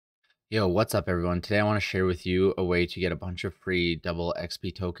Yo, what's up everyone? Today I want to share with you a way to get a bunch of free double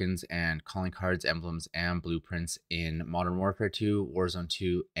XP tokens and calling cards, emblems, and blueprints in Modern Warfare 2, Warzone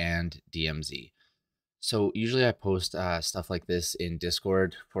 2, and DMZ. So usually I post stuff like this in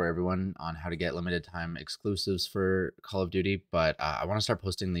Discord for everyone on how to get limited time exclusives for Call of Duty, but I want to start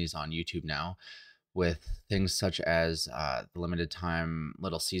posting these on YouTube now with things such as the limited time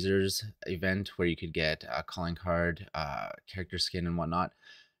Little Caesars event where you could get a calling card, character skin, and whatnot,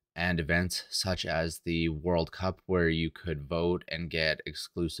 and events such as the World Cup where you could vote and get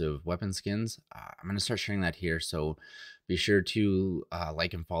exclusive weapon skins. I'm going to start sharing that here, so be sure to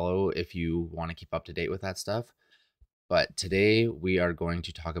like and follow if you want to keep up to date with that stuff. But today we are going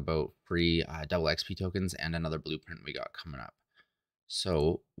to talk about free double XP tokens and another blueprint we got coming up.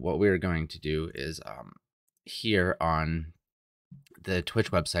 So what we're going to do is here on the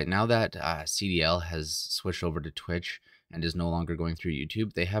Twitch website, now that CDL has switched over to Twitch and is no longer going through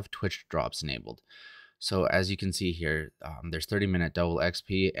YouTube, they have Twitch drops enabled. So as you can see here, there's 30-minute double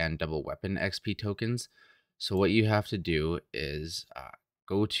XP and double weapon XP tokens. So what you have to do is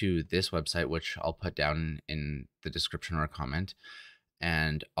go to this website, which I'll put down in the description or comment.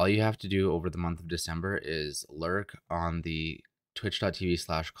 And all you have to do over the month of December is lurk on the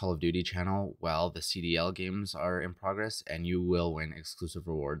twitch.tv/Call of Duty channel while the CDL games are in progress, and you will win exclusive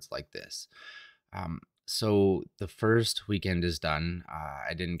rewards like this. So the first weekend is done.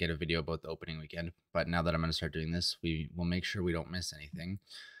 I didn't get a video about the opening weekend, but now that I'm going to start doing this, we will make sure we don't miss anything.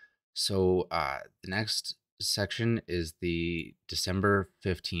 So the next section is the December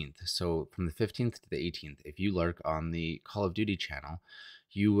 15th. So from the 15th to the 18th, if you lurk on the Call of Duty channel,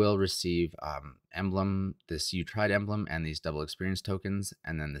 you will receive emblem, this you tried emblem, and these double experience tokens.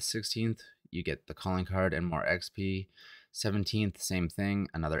 And then the 16th, you get the calling card and more XP. 17th, same thing,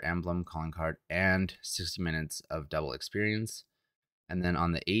 another emblem, calling card, and 60 minutes of double experience. And then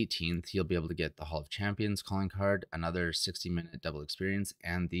on the 18th, you'll be able to get the Hall of Champions calling card, another 60-minute double experience,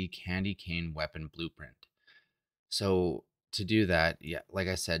 and the Candy Cane weapon blueprint. So to do that, yeah, like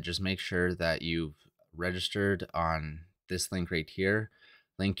I said, just make sure that you've registered on this link right here.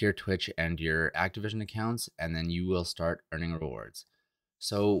 Link your Twitch and your Activision accounts, and then you will start earning rewards.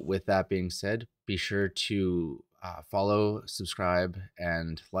 So with that being said, be sure to follow, subscribe,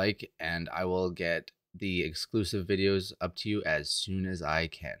 and like, and I will get the exclusive videos up to you as soon as I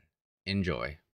can. Enjoy.